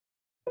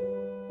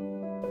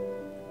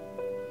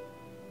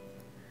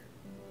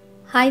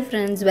Hi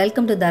friends,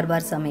 welcome to Darbar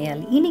Samayal.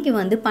 இன்னைக்கு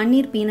வந்து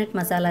பன்னீர் peanut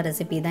masala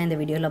recipe தான் இந்த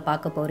வீடியோல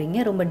பார்க்க போறீங்க.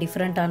 ரொம்ப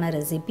டிஃபரண்டான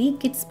ரெசிபி,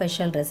 கிட்ஸ்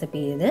ஸ்பெஷல்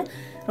ரெசிபி இது.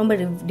 ரொம்ப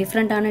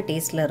டிஃபரண்டான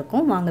டேஸ்ட்ல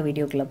இருக்கும். வாங்க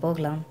வீடியோக்குள்ள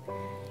போகலாம்.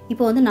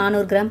 இப்போ வந்து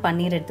 400 கிராம்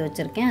பன்னீர் எடுத்து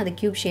வச்சிருக்கேன். அது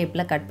கியூப்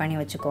ஷேப்ல கட் பண்ணி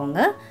வச்சுக்கோங்க.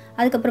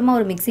 அதுக்கு அப்புறமா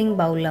ஒரு மிக்சிங்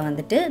பவுல்ல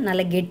வந்துட்டு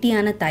நல்ல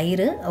கெட்டியான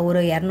தயிர்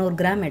ஒரு 200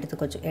 கிராம்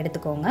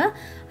எடுத்துக்கோங்க.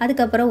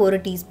 அதுக்கு அப்புறம்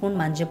 1 டீஸ்பூன்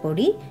மஞ்சள்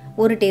பொடி,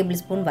 1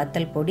 டேபிள்ஸ்பூன்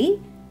வத்தல் பொடி,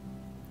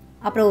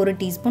 அப்புறம் 1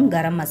 டீஸ்பூன்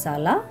கரம்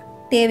மசாலா,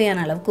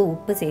 தேவையான அளவுக்கு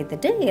உப்பு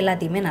சேர்த்துட்டு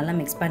எல்லாத்தையுமே நல்லா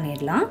மிக்ஸ்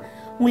பண்ணிடலாம்.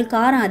 உங்களுக்கு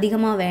காரம்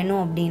அதிகமாக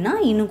வேணும் அப்படின்னா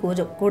இன்னும்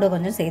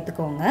கொஞ்சம்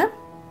சேர்த்துக்கோங்க.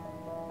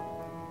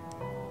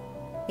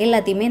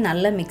 எல்லாத்தையுமே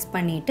நல்லா மிக்ஸ்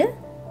பண்ணிட்டு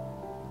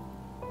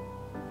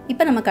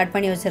இப்போ நம்ம கட்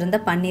பண்ணி வச்சுருந்த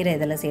பன்னீரை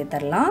இதில்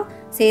சேர்த்துடலாம்.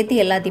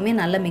 சேர்த்து எல்லாத்தையுமே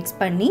நல்லா மிக்ஸ்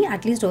பண்ணி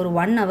அட்லீஸ்ட் ஒரு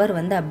 1 ஹவர்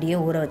வந்து அப்படியே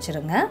ஊற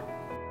வச்சுருங்க.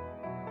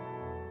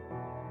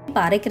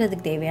 இப்போ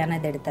அரைக்கிறதுக்கு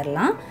தேவையானது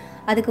எடுத்துடலாம்.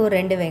 அதுக்கு ஒரு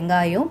 2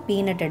 வெங்காயம்,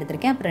 பீனட்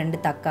எடுத்திருக்கேன், அப்புறம் 2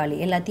 தக்காளி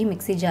எல்லாத்தையும்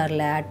மிக்ஸி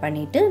ஜாரில் ஆட்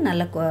பண்ணிவிட்டு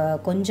நல்லா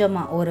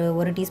கொஞ்சமாக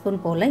ஒரு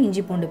டீஸ்பூன் போல்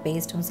இஞ்சி பூண்டு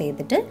பேஸ்ட்டும்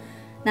சேர்த்துட்டு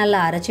நல்லா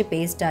அரைச்சி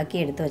பேஸ்ட் ஆக்கி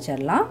எடுத்து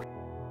வச்சிடலாம்.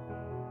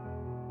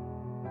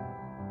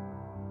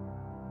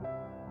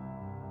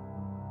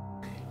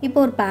 இப்போ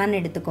ஒரு பேன்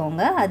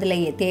எடுத்துக்கோங்க. அதில்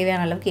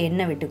தேவையான அளவுக்கு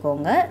எண்ணெய்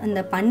விட்டுக்கோங்க.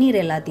 இந்த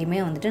பன்னீர்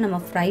எல்லாத்தையுமே வந்துட்டு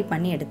நம்ம ஃப்ரை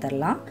பண்ணி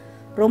எடுத்துடலாம்.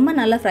 ரொம்ப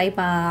நல்லா ஃப்ரை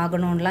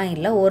ஆகணும்லாம்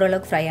இல்லை,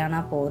 ஓரளவுக்கு ஃப்ரை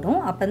ஆனால்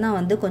போதும். அப்போ தான்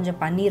வந்து கொஞ்சம்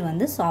பன்னீர்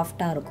வந்து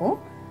சாஃப்டாக இருக்கும்.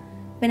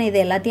 இப்போ நான் இதை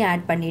எல்லாத்தையும்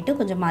ஆட் பண்ணிவிட்டு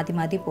கொஞ்சம்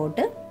மாற்றி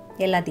போட்டு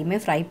எல்லாத்தையுமே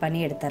ஃப்ரை பண்ணி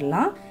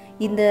எடுத்துடலாம்.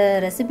 இந்த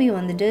ரெசிபி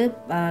வந்துட்டு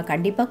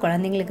கண்டிப்பாக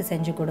குழந்தைங்களுக்கு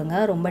செஞ்சு கொடுங்க.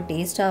 ரொம்ப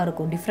டேஸ்ட்டாக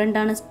இருக்கும்,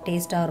 டிஃப்ரெண்ட்டான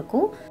டேஸ்ட்டாக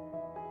இருக்கும்.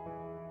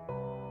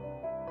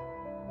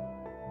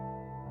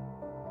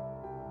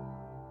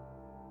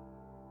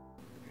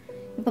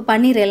 இப்போ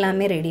பன்னீர்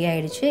எல்லாமே ரெடி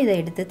ஆகிடுச்சு. இதை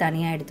எடுத்து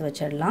தனியாக எடுத்து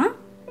வச்சிடலாம்.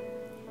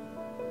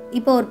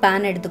 இப்போ ஒரு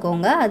பேன்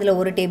எடுத்துக்கோங்க. அதில்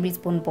 1 டேபிள்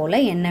ஸ்பூன் போல்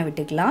எண்ணெய்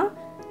விட்டுக்கலாம்.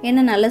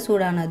 எண்ணெய் நல்லா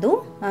சூடானதும்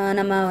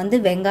நம்ம வந்து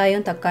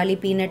வெங்காயம், தக்காளி,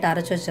 பீனட்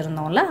அரைச்சி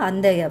வச்சுருந்தோம்ல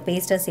அந்த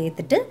பேஸ்ட்டை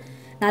சேர்த்துட்டு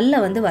நல்லா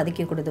வந்து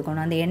வதக்கி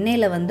கொடுத்துக்கணும். அந்த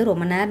எண்ணெயில் வந்து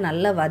ரொம்ப நேரம்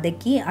நல்லா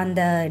வதக்கி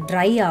அந்த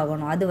ட்ரை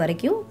ஆகணும், அது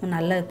வரைக்கும்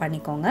நல்லா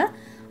பண்ணிக்கோங்க.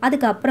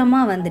 அதுக்கப்புறமா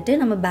வந்துட்டு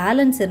நம்ம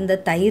பேலன்ஸ் இருந்த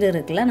தயிர்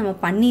இருக்குல்ல, நம்ம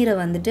பன்னீரை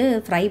வந்துட்டு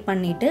ஃப்ரை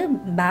பண்ணிவிட்டு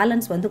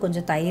பேலன்ஸ் வந்து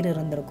கொஞ்சம் தயிர்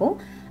இருந்திருக்கும்,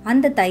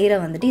 அந்த தயிரை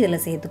வந்துட்டு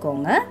இதில்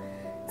சேர்த்துக்கோங்க.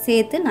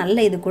 சேர்த்து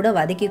நல்லா இது கூட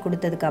வதக்கி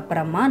கொடுத்ததுக்கு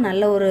அப்புறமா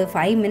நல்ல ஒரு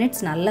 5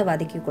 மினிட்ஸ் நல்லா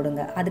வதக்கி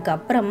கொடுங்க.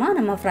 அதுக்கப்புறமா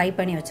நம்ம ஃப்ரை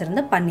பண்ணி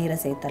வச்சுருந்த பன்னீரை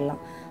சேர்த்துடலாம்.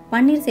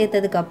 பன்னீர்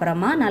சேர்த்ததுக்கு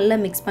அப்புறமா நல்லா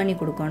மிக்ஸ் பண்ணி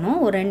கொடுக்கணும்.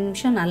 ஒரு 2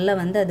 நிமிஷம் நல்லா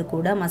வந்து அது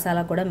கூட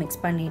மசாலா கூட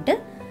மிக்ஸ் பண்ணிவிட்டு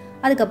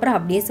அதுக்கப்புறம்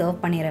அப்படியே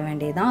சர்வ் பண்ணிட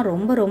வேண்டியதுதான்.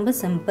 ரொம்ப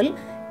சிம்பிள்.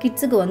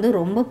 கிட்ஸுக்கு வந்து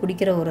ரொம்ப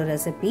பிடிக்கிற ஒரு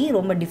ரெசிபி,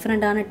 ரொம்ப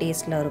டிஃப்ரெண்ட்டான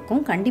டேஸ்ட்டில்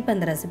இருக்கும். கண்டிப்பாக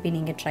இந்த ரெசிபி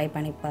நீங்கள் ட்ரை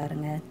பண்ணி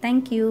பாருங்கள்.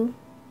 தேங்க்யூ.